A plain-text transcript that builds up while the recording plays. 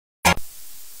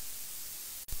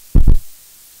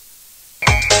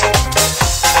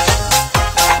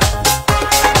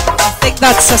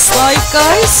That's us live,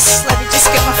 guys. Let me just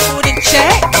get my phone in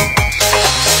check.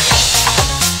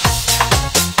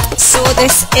 So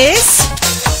this is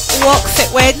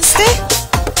Walkfit Wednesday.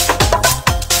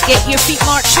 Get your feet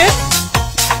marching.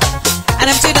 And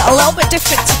I'm doing it a little bit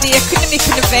different today. I couldn't make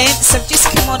an event, so I've just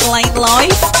come online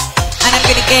live. And I'm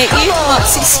going to get you,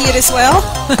 Mopsy's here as well,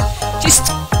 just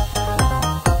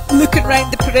looking around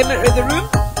the perimeter of the room.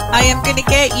 I am going to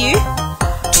get you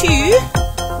to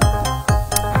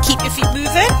keep your feet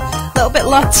moving, a little bit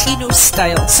Latino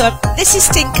style. So this is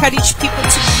to encourage people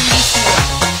to move more.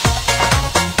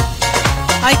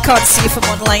 I can't see if I'm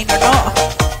online or not.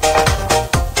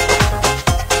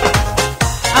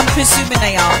 I'm presuming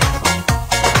I am.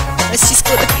 Let's just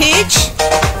go to the page.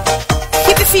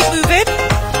 Keep your feet moving.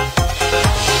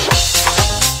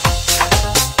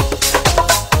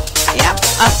 Yeah,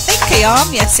 I think I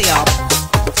am. Yes, I am.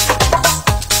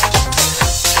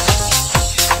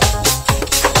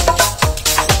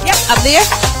 Up there.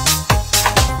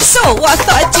 So what I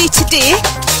thought I'd do today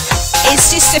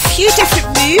is just a few different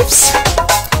moves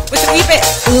with a wee bit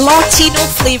Latino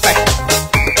flavour.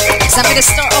 So I'm going to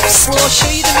start off slow, show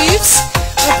you the moves.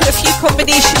 We'll put a few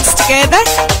combinations together.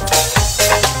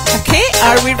 Okay,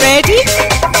 are we ready?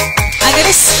 I'm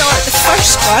going to start the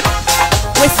first one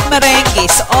with merengue.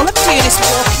 So all I'm doing is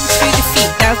walking through the feet.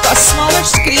 Now I've got a smaller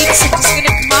screen, so I'm just going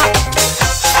to come up.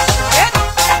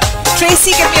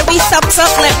 Tracy, give me a wee thumbs up,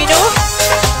 let me know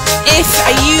if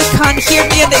you can hear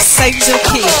me and it sounds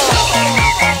okay.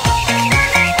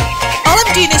 All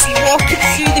I'm doing is walking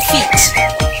through the feet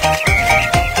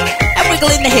and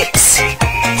wiggling the hips.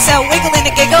 So wiggle and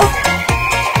a giggle,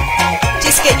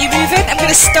 just getting you moving. I'm going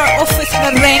to start off with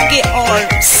merengue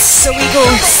arms. So we go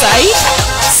side,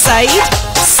 side,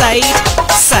 side,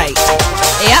 side.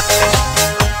 Yep.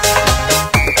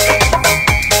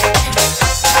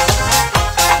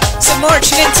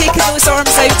 Marching and taking those arms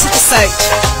out to the side.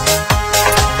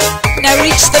 Now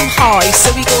reach them high. So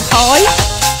we go high,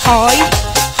 high,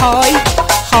 high,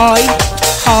 high,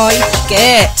 high.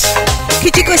 Good.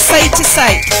 Could you go side to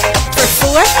side for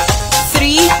 4,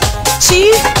 3,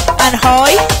 2, and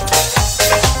high?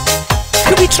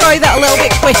 Could we try that a little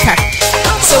bit quicker?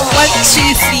 So 1, 2,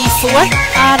 3, 4,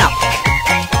 and up.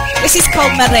 This is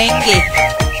called merengue.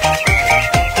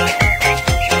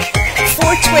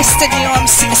 4 twisting the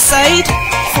arms to the side,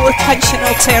 4 punching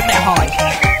alternate high.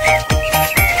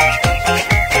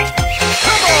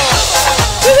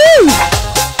 Woohoo!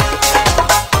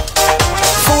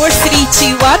 4, 3,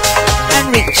 2, 1, and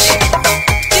reach.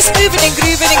 Just moving and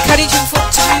grooving, encouraging folk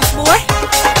to move more.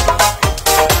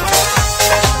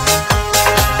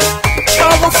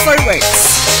 Travel forwards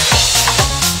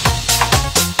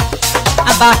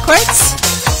and backwards.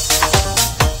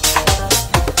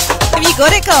 Have you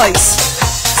got it, guys?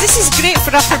 This is great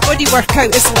for upper body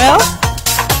workout as well.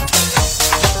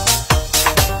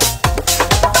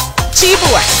 2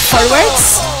 more.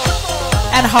 Forwards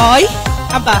and high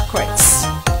and backwards.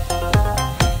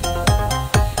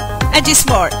 And just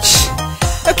march.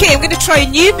 Okay, I'm going to try a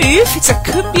new move. It's a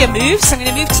cumbia move, so I'm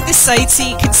going to move to the side so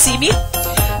you can see me.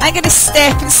 I'm going to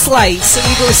step and slide. So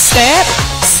we go step,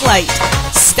 slide,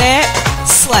 step,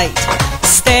 slide,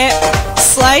 step,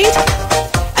 slide,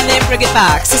 and then bring it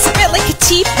back. So it's a bit like a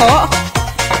teapot.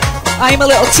 I'm a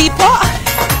little teapot.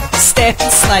 Step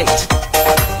and slide.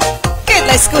 Good,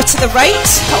 let's go to the right.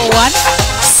 1,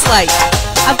 slide.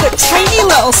 I've got tiny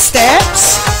little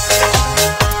steps.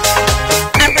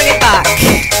 And bring it back.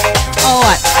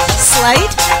 1, slide.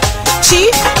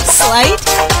 2, slide.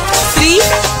 3,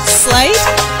 slide.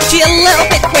 Do a little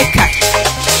bit quicker.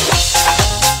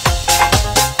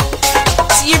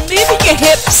 So you're moving your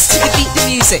hips to the beat of the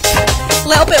music. A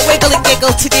little bit wiggle and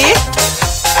giggle today.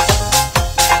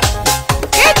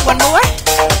 Good, 1 more.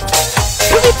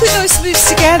 Can we put those moves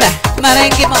together?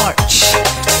 Merengue march.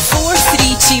 4,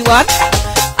 3, 2, 1.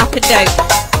 Up and down.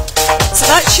 So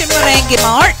that's your merengue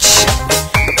march.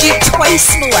 Do it twice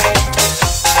more.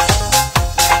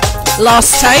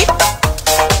 Last time.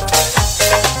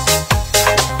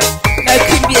 Now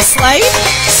cumbia slide.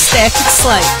 Step and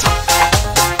slide.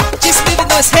 Just moving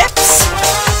those hips.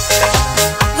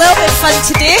 A little bit of fun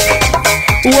today.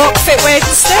 Walkfit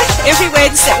Wednesday. Every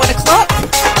Wednesday at 1 o'clock.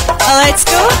 Let's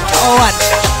go. 1,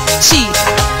 2.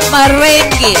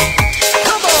 Merengue.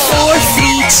 4,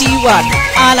 3, 2, 1.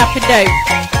 And up and down.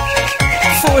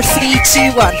 4, 3,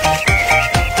 2, 1.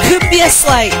 Cumbia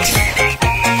slide.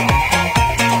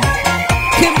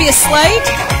 Cumbia slide.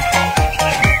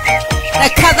 Now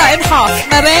cut that in half.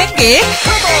 Merengue.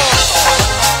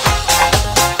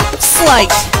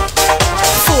 Slide.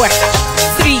 4,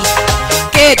 3.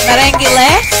 Good. Merengue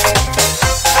left.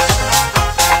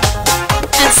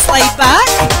 And slide. slide back.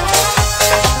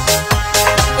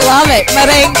 Love it,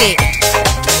 merengue.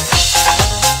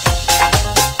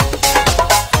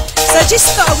 So I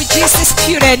just thought I would use this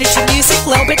pure energy music, a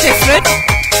little bit different,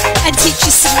 and teach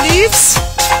you some moves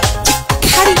to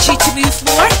encourage you to move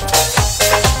more.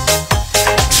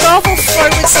 Travel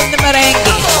forwards on the merengue.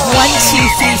 1, 2,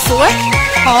 3, 4.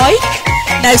 High.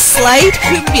 Now slide,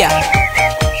 cumbia.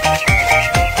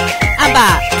 And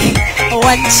back. 1,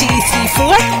 2, 3,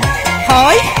 4.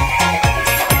 High.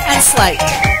 And slide.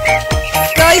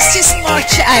 Guys, just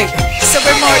march it out. So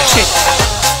we're marching.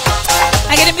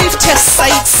 I'm going to move to a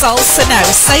side salsa now.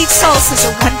 Side salsa is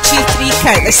a 1, 2, 3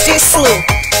 count. Let's do it slow.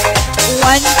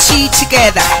 1, 2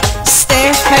 together.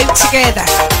 Step out together.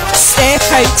 Step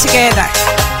out together.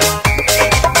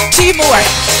 2 more.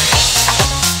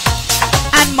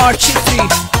 And marching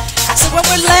through. So when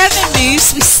we're learning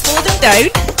moves, we slow them down.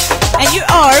 And your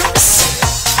arms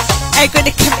are going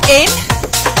to come in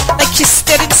like you're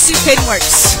stirring soup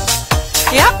inwards.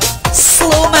 Yeah?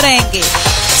 Slow merengue.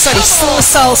 Sorry, slow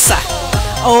salsa.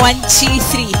 1, 2,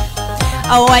 3.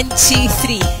 1, 2,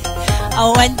 3.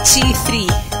 1, 2, 3.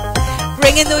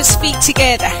 Bringing those feet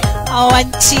together.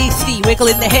 1, 2, 3.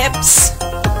 Wiggling the hips.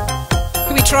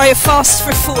 Can we try it fast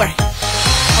for 4? 1,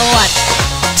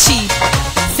 2,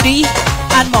 3.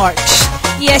 And march.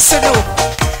 Yes or no?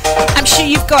 I'm sure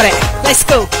you've got it. Let's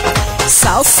go.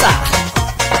 Salsa.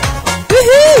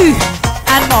 Woohoo!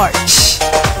 And march.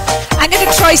 I'm going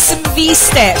to try some V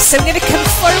steps. So I'm going to come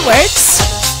forwards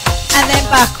and then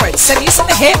backwards. So I'm using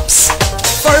the hips.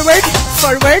 Forward,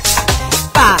 forward,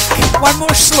 back. One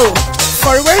more slow.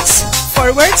 Forwards,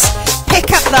 forwards.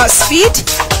 Pick up that speed.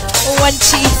 1,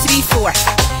 2, 3, 4.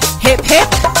 Hip, hip.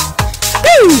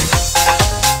 Woo!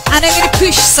 And I'm going to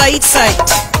push side, side.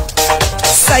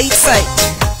 Side, side.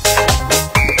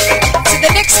 So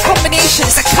the next combination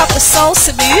is a couple of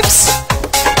salsa moves.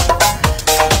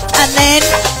 And then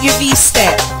your V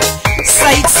step.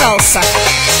 Side salsa.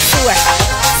 4,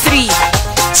 3,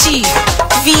 2.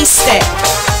 V step.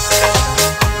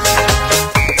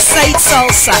 Side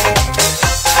salsa.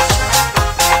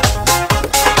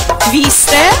 V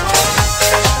step.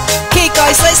 Okay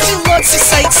guys, let's do lots of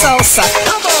side salsa.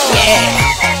 Yeah.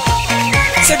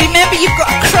 So remember you've got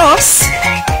a cross.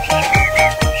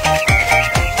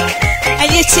 And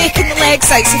you're taking the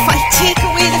legs out. So if I take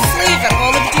away the flavour,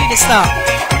 all I'm doing is that.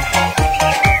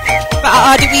 But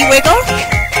I add a wee wiggle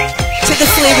to the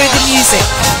flavour of the music.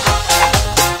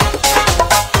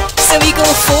 So we go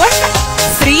 4,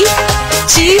 3,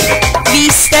 2, V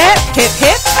step, hip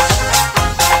hip,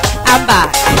 and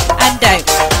back, and down,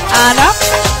 and up,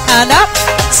 and up.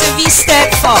 So V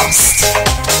step fast,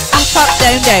 up, up,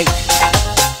 down, down.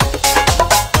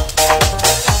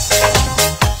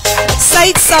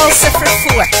 Side salsa for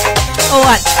 4.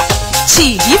 1,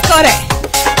 2, you've got it.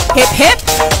 Hip hip.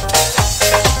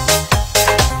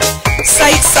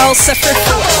 Side salsa for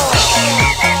 4.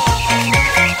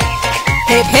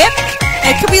 Hip hip.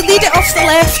 Now can we lead it off the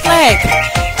left leg?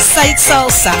 Side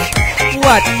salsa.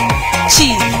 1,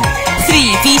 2,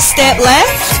 3. V step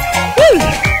left. Woo.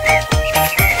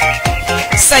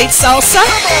 Side salsa.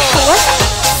 4,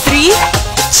 3,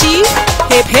 2.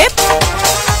 Hip hip.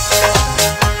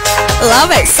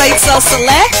 Love it. Side salsa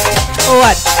left.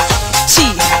 1,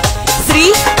 2,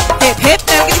 3. Hip hip.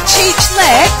 Now I'm going to change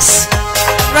legs.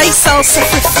 Right salsa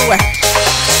for 4.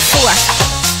 4.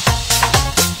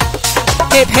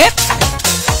 Hip hip.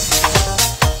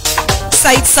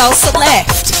 Side salsa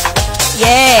left.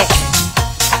 Yeah.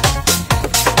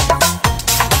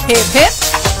 Hip hip.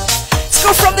 Let's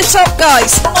go from the top,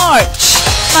 guys. March.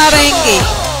 Merengue.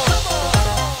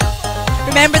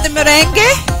 Remember the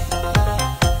merengue?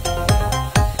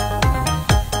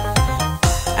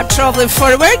 I'm travelling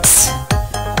forwards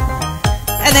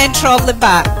and then travelling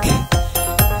back.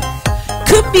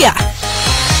 Cumbia.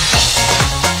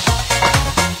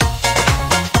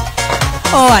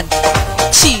 1,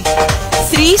 2,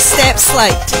 3. Step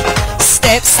slide.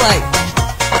 Step slide.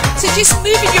 So just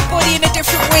moving your body in a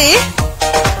different way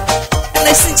and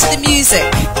listening to the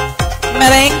music.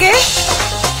 Merengue.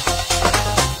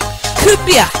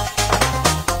 Cumbia.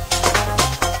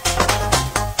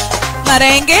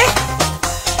 Merengue.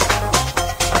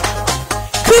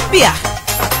 Cumbia.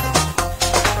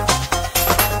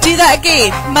 Do that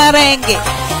again. Merengue.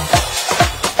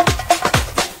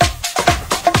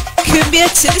 Cumbia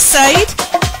to the side.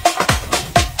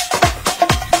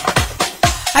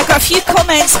 I've got a few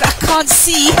comments but I can't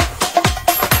see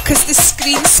because the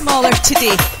screen's smaller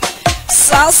today.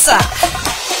 Salsa.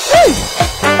 Woo.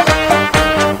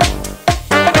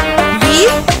 V.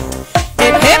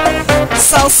 Hip hip.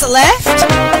 Salsa left.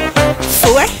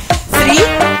 4,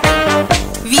 3.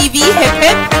 V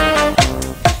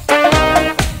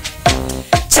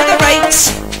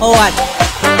 1,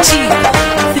 2,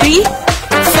 3,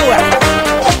 4.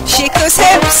 Shake those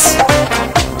hips.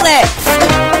 Left.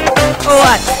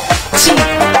 1, 2,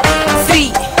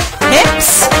 3.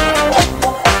 Hips.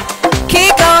 Okay,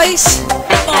 guys.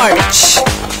 March.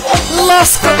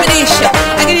 Last combination.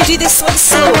 I'm going to do this one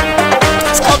slow.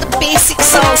 It's called the basic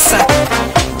salsa.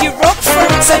 You rock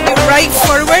forwards on your right,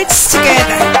 forwards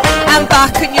together, and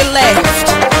back on your left.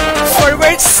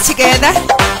 Forwards together.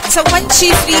 It's a 1,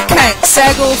 2, 3 count. So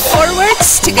I go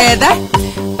forwards together,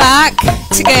 back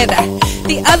together.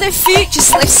 The other foot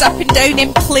just lifts up and down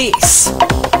in place.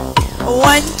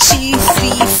 1, 2,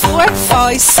 3, 4,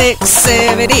 5, 6,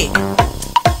 7, 8.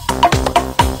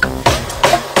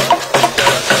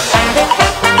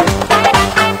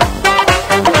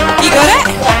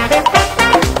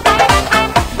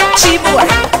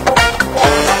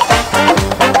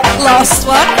 Last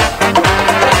one.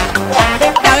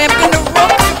 Now I'm going to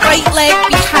rock the right leg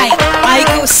behind. I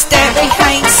go step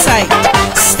behind side,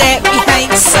 step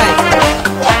behind side.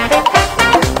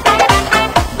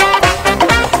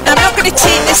 Now I'm not going to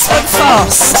take this one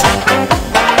fast.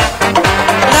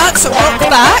 That's a rock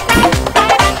back.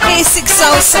 Basic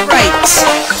salsa right.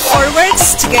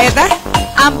 Forwards, together,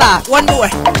 and back. One more.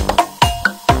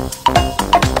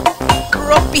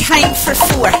 Rock behind for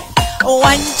 4.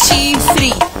 1, 2,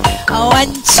 3.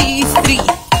 1, 2, 3.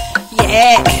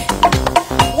 Yeah.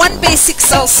 One basic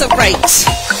salsa right.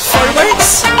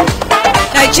 Forwards.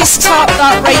 Now just tap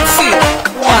that right foot.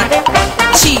 1,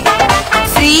 2,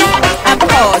 3, and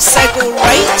pause. So I go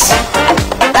right,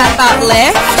 and back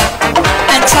left,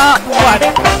 and tap 1,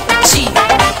 2,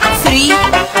 3,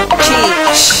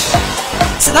 change.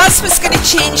 So that's what's going to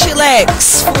change your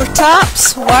legs. 4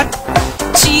 taps. 1,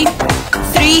 2,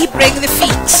 3. Bring the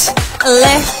feet.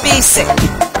 Left basic.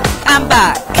 And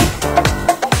back,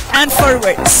 and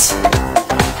forwards,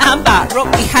 and back.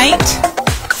 Rock behind.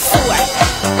 4,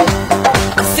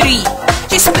 3.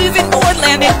 Just moving more,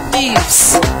 learning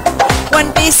moves.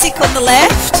 One basic on the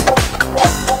left,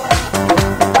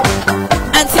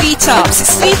 and 3 taps.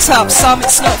 It's 3 taps, Sam,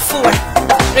 it's not 4.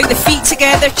 Bring the feet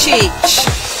together, change.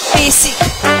 Basic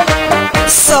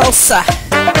salsa.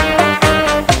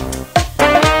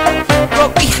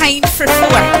 Rock behind for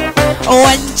 4.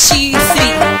 1, 2,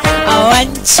 3.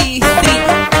 1, 2, 3.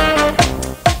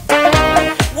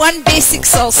 One basic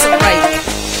salsa right.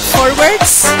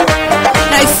 Forwards.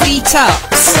 Now 3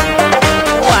 taps.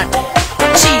 1,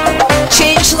 2.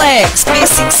 Change legs.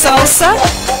 Basic salsa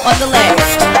on the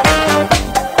left.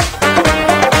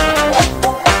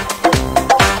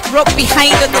 Rock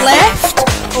behind on the left.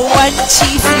 1,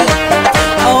 2, 3.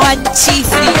 1, 2,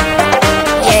 3.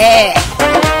 Yeah.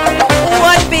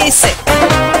 One basic.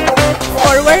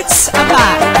 Forwards and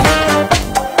back.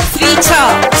 3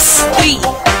 taps. 3,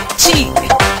 2.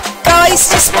 Guys,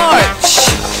 just march.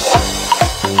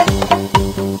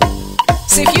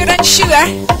 So if you're unsure,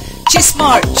 just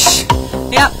march.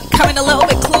 Yep, coming a little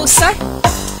bit closer.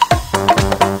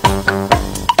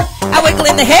 I wiggle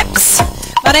in the hips.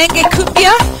 Merengue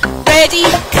cumbia. Ready,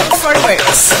 come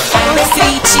forwards. 4,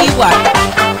 3, 2, 1.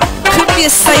 Cumbia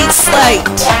side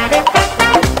slide.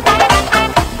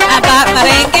 And back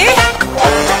merengue.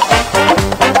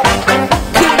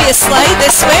 Cumbia slide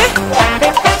this way.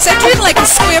 So I'm doing like a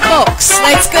square box.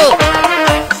 Let's go.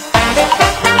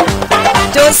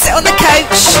 Don't sit on the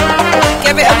couch.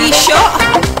 Give it a wee shot.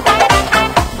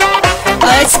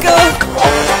 Let's go.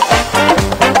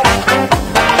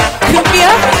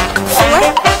 Cumbia.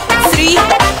 4, 3.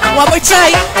 One more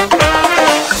time.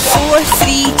 4,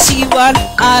 3, 2, 1.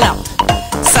 And up.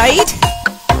 Side.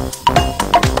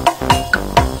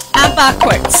 And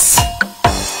backwards.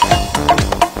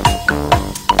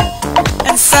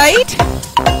 And side.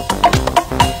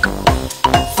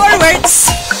 Forwards.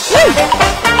 Woo.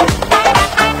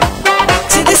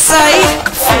 To the side.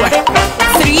 4,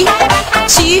 3,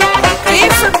 2.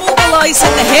 Great for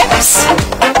mobilising the hips.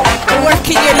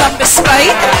 Working your lumbar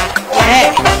spine.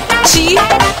 Yeah. 2,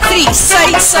 3.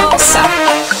 Side salsa.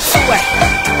 4.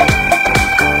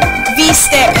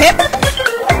 V-step hip.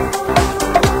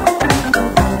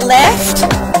 Left.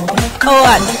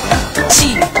 1,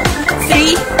 2,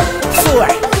 3, 4.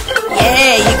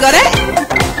 Yeah, you got it?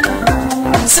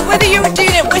 So whether you're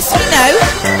doing it with me now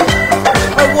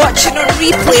or watching on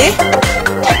replay,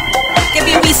 give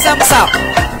me a wee thumbs up.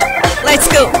 Let's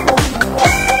go.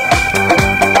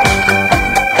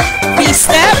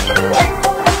 V-step.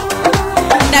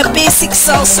 Now basic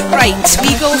salsa right.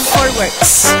 We go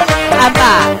forwards and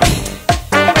back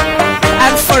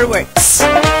and forwards.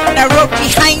 Now rock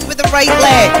behind with the right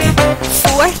leg.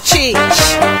 4, change.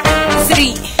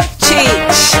 3,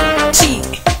 change. 2.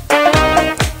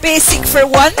 Basic for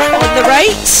 1 on the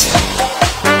right.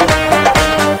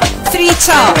 3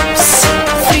 taps.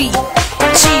 3, 2,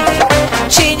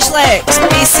 change legs.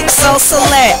 Basic salsa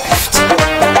left.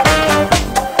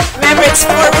 Remember, it's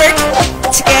forward,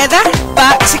 together,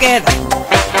 back, together.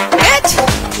 Good.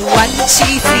 1,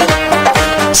 2, 3.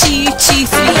 2, 2,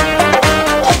 3.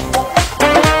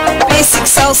 Basic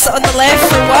salsa on the left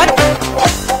for 1.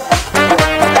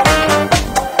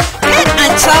 Good.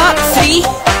 And tap. 3,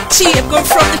 2. I'm going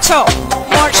from the top.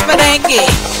 March merengue.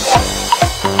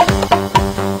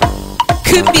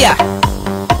 Cumbia.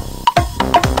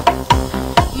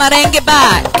 Merengue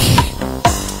back.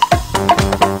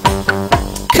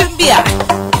 Cumbia.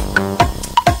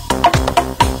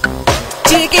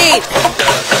 Do it again.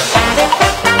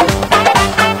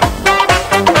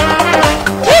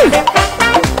 Woo.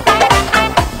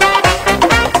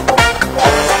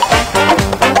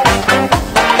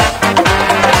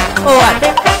 1,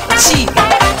 2.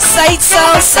 Side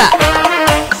salsa.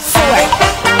 4.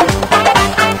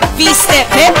 V-step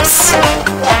hips.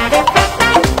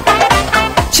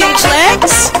 Change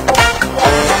legs.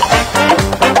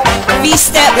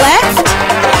 V-step left.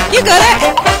 You got it.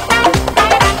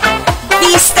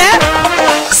 V-step,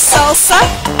 salsa,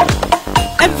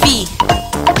 and V.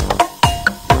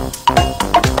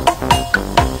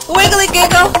 Wiggle and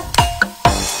giggle.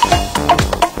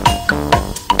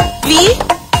 V.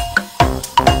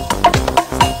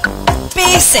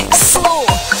 Basic, slow.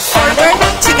 Forward,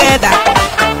 together.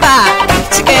 Back,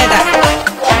 together.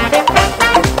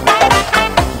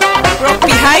 Rock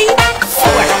behind.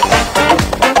 4.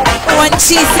 1,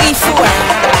 2, 3, 4.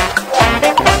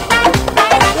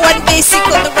 1 basic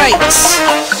on the right.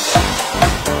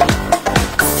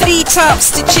 3 taps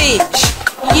to change.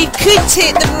 You could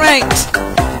take them round.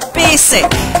 Basic.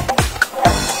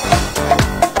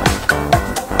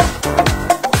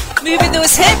 Moving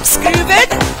those hips,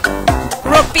 grooving.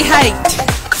 Rock behind.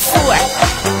 4,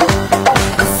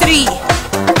 3,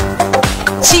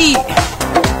 2.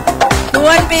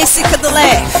 1 basic on the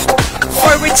left.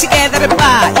 Forward, together, and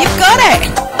back. You've got it.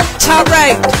 Top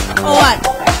round. 1,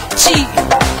 2,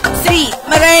 3.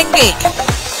 Merengue.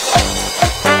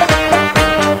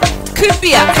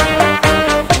 Cumbia.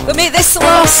 We'll make this the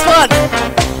last one.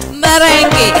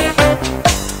 Merengue.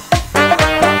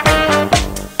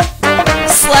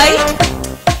 Slide.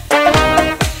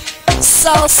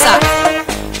 Salsa.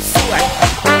 4.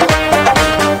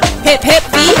 Hip, hip,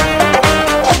 V.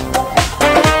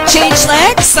 Change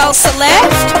legs. Salsa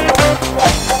left.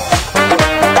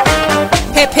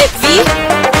 Hip, hip, V.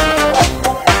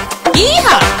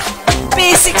 Yeehaw!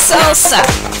 Basic salsa.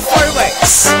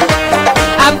 Forwards.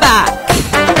 And back.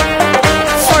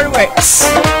 Forwards.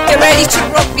 Get ready to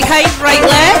rock behind right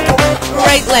leg.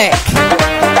 Right leg.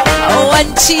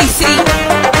 1, 2, 3.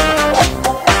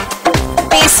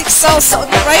 Basic salsa on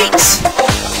the right.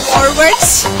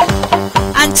 Forwards.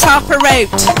 And tap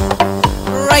around.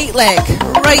 Right leg.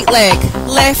 Right leg.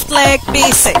 Left leg.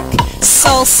 Basic.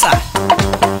 Salsa.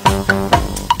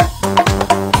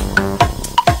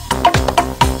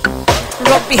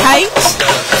 Rock behind.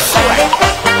 4,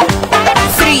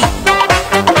 3,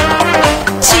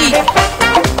 2.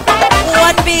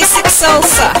 1 basic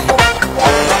salsa.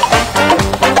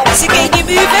 So again, you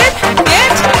move in.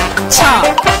 Good. Tap.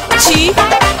 2,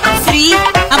 3,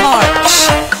 and march.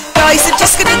 Guys, I'm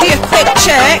just going to do a quick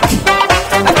check.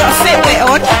 I've got a Fitbit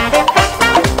on.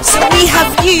 So we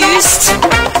have used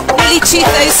nearly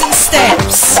 2,000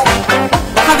 steps.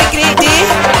 Have a great day.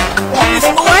 Move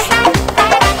more.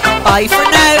 Bye for now.